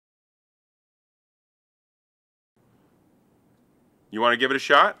You want to give it a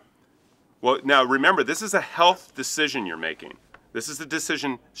shot? Well, now remember, this is a health decision you're making. This is a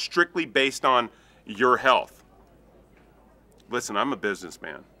decision strictly based on your health. Listen, I'm a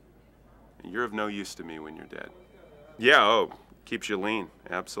businessman. And you're of no use to me when you're dead. Yeah, oh, keeps you lean,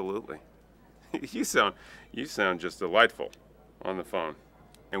 absolutely. You sound just delightful on the phone.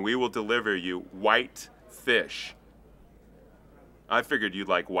 And we will deliver you white fish. I figured you'd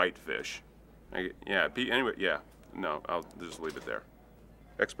like white fish. Yeah, anyway, yeah. No, I'll just leave it there.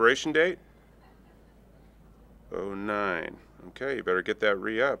 Expiration date? 09. Okay, you better get that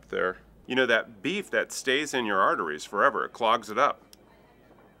re-up there. You know, that beef that stays in your arteries forever, it clogs it up.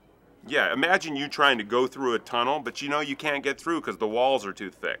 Yeah, imagine you trying to go through a tunnel, but you know you can't get through because the walls are too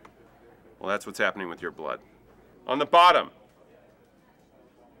thick. Well, that's what's happening with your blood. On the bottom,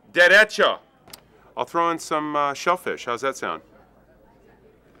 derecho. I'll throw in some shellfish. How's that sound?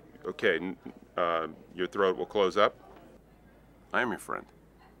 Okay, your throat will close up. I am your friend.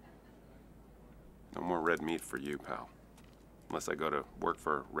 No more red meat for you, pal. Unless I go to work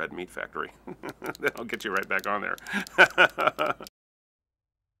for a red meat factory. Then I'll get you right back on there.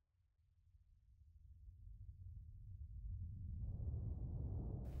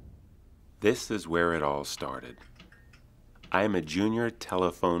 This is where it all started. I am a junior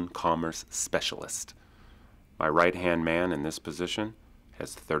telephone commerce specialist. My right-hand man in this position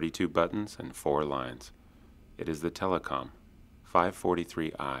has 32 buttons and 4 lines. It is the Telecom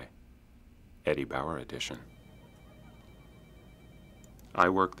 543i, Eddie Bauer edition. I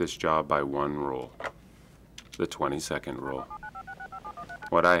work this job by one rule, the 20-second rule.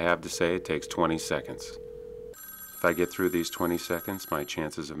 What I have to say takes 20 seconds. If I get through these 20 seconds, my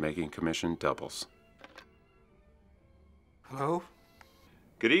chances of making commission doubles. Hello?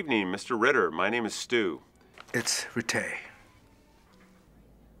 Good evening, Mr. Ritter. My name is Stu. It's Rite.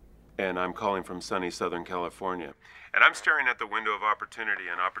 And I'm calling from sunny Southern California. And I'm staring at the window of opportunity,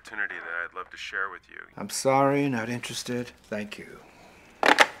 an opportunity that I'd love to share with you. I'm sorry, not interested. Thank you.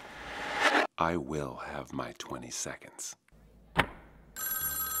 I will have my 20 seconds.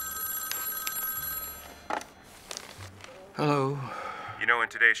 Hello. You know, in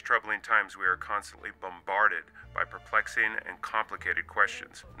today's troubling times, we are constantly bombarded by perplexing and complicated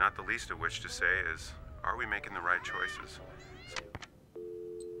questions, not the least of which to say is, are we making the right choices?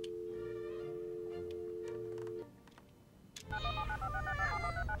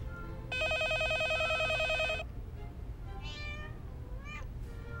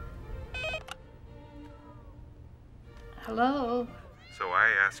 Hello? So I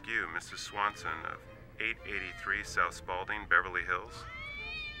ask you, Mrs. Swanson of 883 South Spalding, Beverly Hills,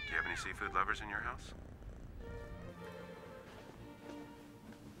 do you have any seafood lovers in your house?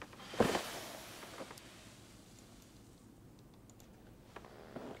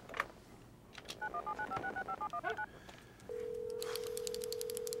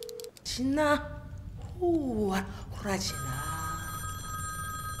 China, Rajina,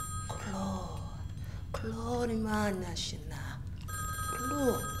 Clorimana Shina,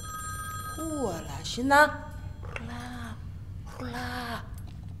 La Shina,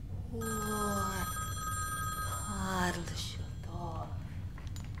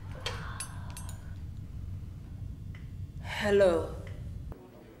 Hello.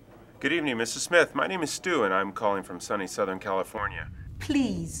 Good evening, Mrs. Smith. My name is Stu, and I'm calling from sunny Southern California.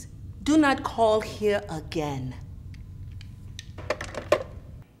 Please, do not call here again.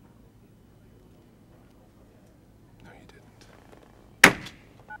 No, you didn't.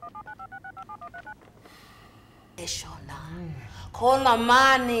 Eshona,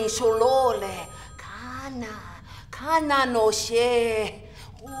 Kolamani, Sholole, Kana no she,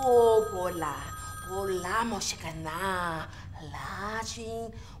 Bola, Moshikana,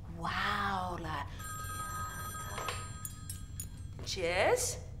 Lajin, wow, la.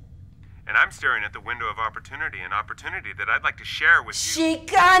 Yes? And I'm staring at the window of opportunity, an opportunity that I'd like to share with you.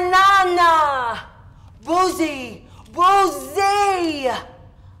 Shikanana! Boozy!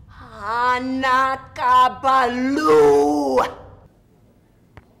 Anakabalu!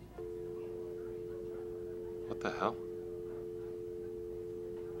 What the hell?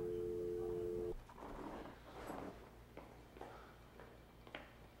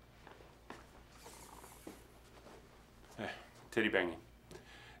 Titty banging.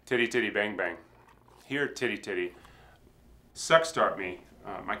 Titty titty bang bang. Here titty titty. Suck start me.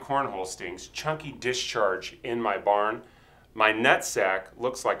 My cornhole stings. Chunky discharge in my barn. My nutsack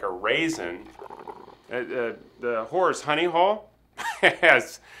looks like a raisin. The whore's honey hole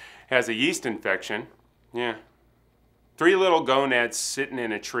has a yeast infection. Yeah. 3 little gonads sitting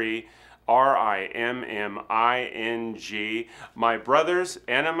in a tree. RIMMING. My brother's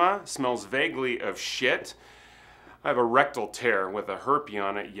enema smells vaguely of shit. I have a rectal tear with a herpy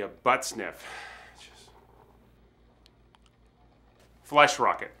on it, you butt sniff. Just flesh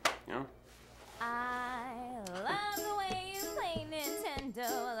rocket, you know? I love the way you play Nintendo.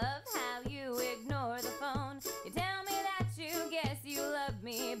 I love how you ignore the phone. You tell me that you guess you love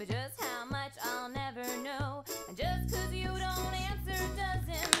me, but just how much I'll never know. And just 'cause you don't answer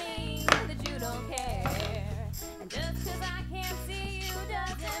doesn't mean that you don't care. And just 'cause I can't see you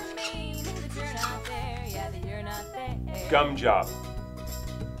doesn't mean that you're not there. Yeah, that you're not there. Gum job.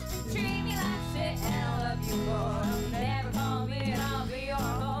 Treat me like shit and I'll love you more. Never call me and I'll be your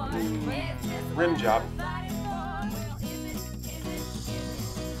boy. It's just Rim job. what I'm fighting for. Well, is it?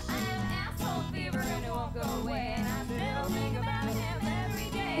 I have asshole fever and it won't go away. And I still think about him every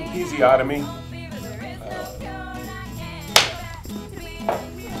day. Episiotomy. Asshole fever, there is no cure, and I can't go back to being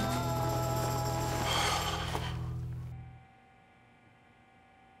pure.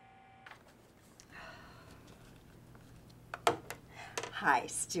 Hi,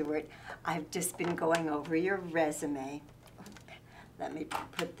 Stuart. I've just been going over your resume. Let me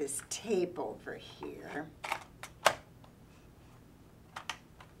put this tape over here.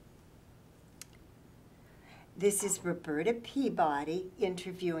 This is Roberta Peabody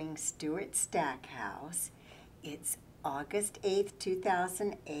interviewing Stuart Stackhouse. It's August 8th,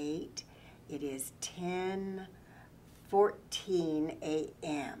 2008. It is 10:14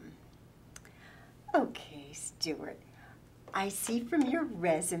 a.m. Okay, Stuart. I see from your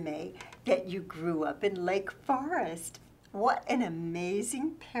resume that you grew up in Lake Forest. What an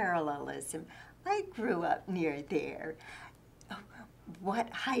amazing parallelism. I grew up near there. What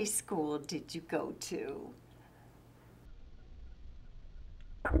high school did you go to?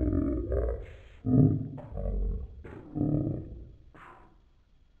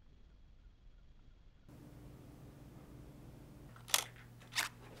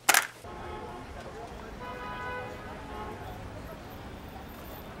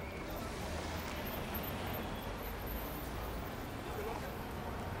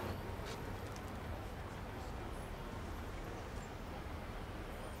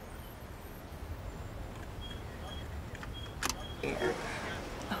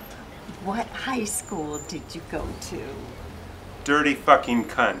 What high school did you go to? Dirty fucking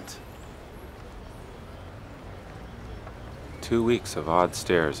cunt. 2 weeks of odd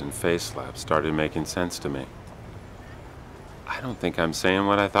stares and face slaps started making sense to me. I don't think I'm saying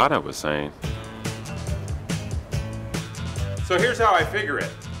what I thought I was saying. So here's how I figure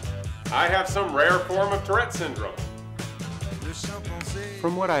it. I have some rare form of Tourettes Syndrome.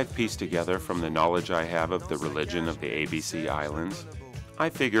 From what I've pieced together from the knowledge I have of the religion of the ABC Islands, I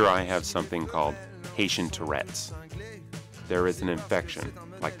figure I have something called Haitian Tourette's. There is an infection,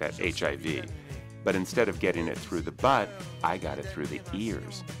 like that HIV, but instead of getting it through the butt, I got it through the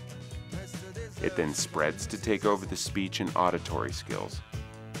ears. It then spreads to take over the speech and auditory skills.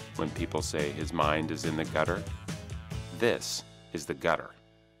 When people say his mind is in the gutter, this is the gutter.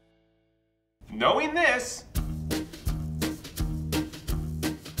 Knowing this,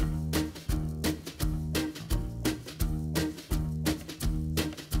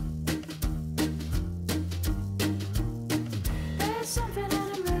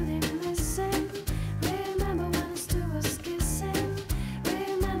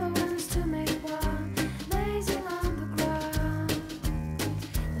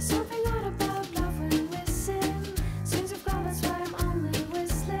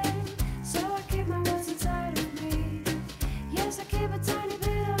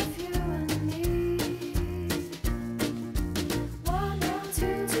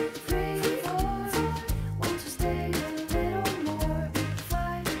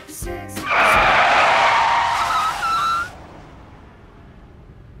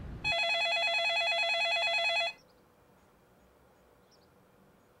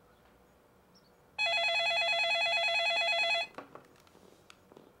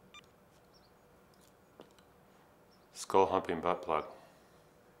 skull-humping butt plug.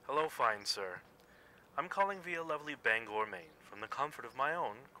 Hello, fine sir. I'm calling via lovely Bangor, Maine, from the comfort of my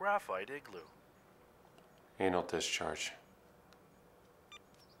own graphite igloo. Anal discharge.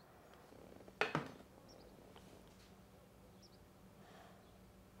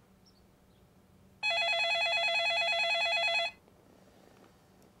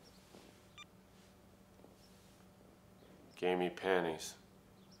 Gamey panties.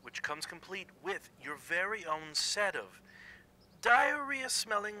 Which comes complete with your very own set of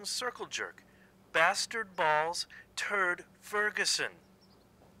diarrhea-smelling circle jerk, bastard balls, turd Ferguson.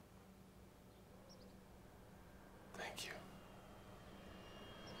 Thank you.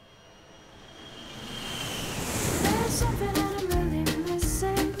 There's something